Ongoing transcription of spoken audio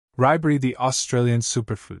Riberry, the Australian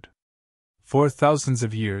superfood. For thousands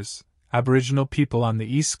of years, Aboriginal people on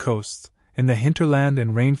the east coast, in the hinterland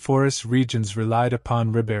and rainforest regions, relied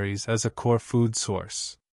upon riberries as a core food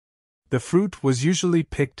source. The fruit was usually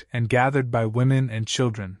picked and gathered by women and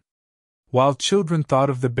children. While children thought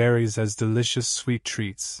of the berries as delicious sweet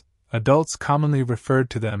treats, adults commonly referred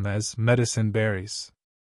to them as medicine berries.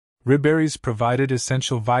 Riberries provided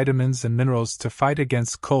essential vitamins and minerals to fight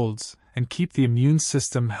against colds and keep the immune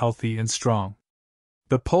system healthy and strong.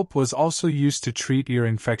 The pulp was also used to treat ear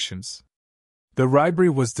infections. The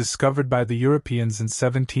riberry was discovered by the Europeans in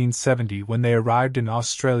 1770 when they arrived in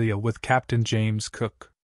Australia with Captain James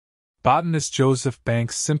Cook. Botanist Joseph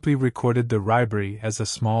Banks simply recorded the riberry as a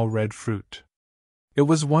small red fruit. It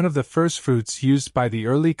was one of the first fruits used by the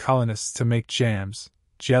early colonists to make jams,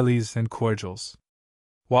 jellies, and cordials.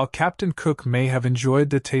 While Captain Cook may have enjoyed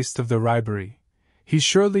the taste of the riberry, he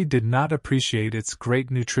surely did not appreciate its great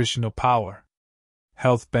nutritional power.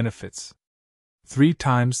 Health benefits. 3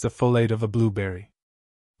 times the folate of a blueberry.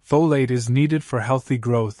 Folate is needed for healthy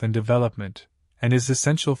growth and development, and is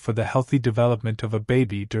essential for the healthy development of a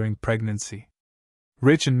baby during pregnancy.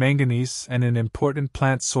 Rich in manganese and an important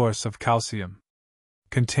plant source of calcium.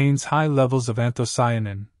 Contains high levels of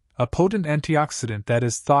anthocyanin, a potent antioxidant that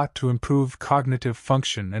is thought to improve cognitive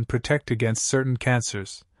function and protect against certain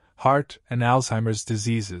cancers, heart and Alzheimer's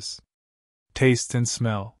diseases. Taste and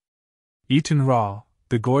smell. Eaten raw,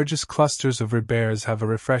 the gorgeous clusters of riberries have a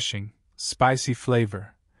refreshing, spicy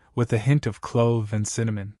flavor, with a hint of clove and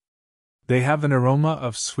cinnamon. They have an aroma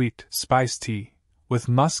of sweet, spiced tea, with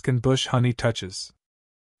musk and bush honey touches.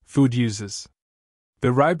 Food uses. The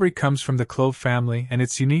riberry comes from the clove family, and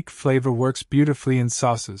its unique flavor works beautifully in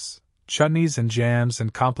sauces, chutneys, and jams,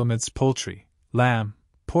 and complements poultry, lamb,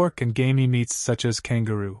 pork, and gamey meats such as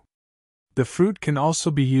kangaroo. The fruit can also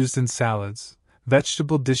be used in salads,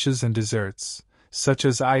 vegetable dishes, and desserts, such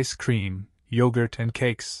as ice cream, yogurt, and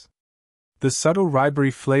cakes. The subtle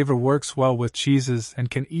riberry flavor works well with cheeses and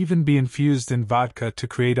can even be infused in vodka to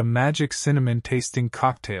create a magic cinnamon-tasting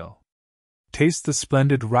cocktail. Taste the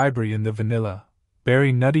splendid riberry in the vanilla,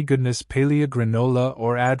 berry nutty goodness paleo granola,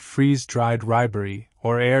 or add freeze-dried riberry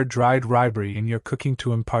or air-dried riberry in your cooking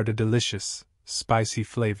to impart a delicious, spicy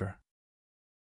flavor.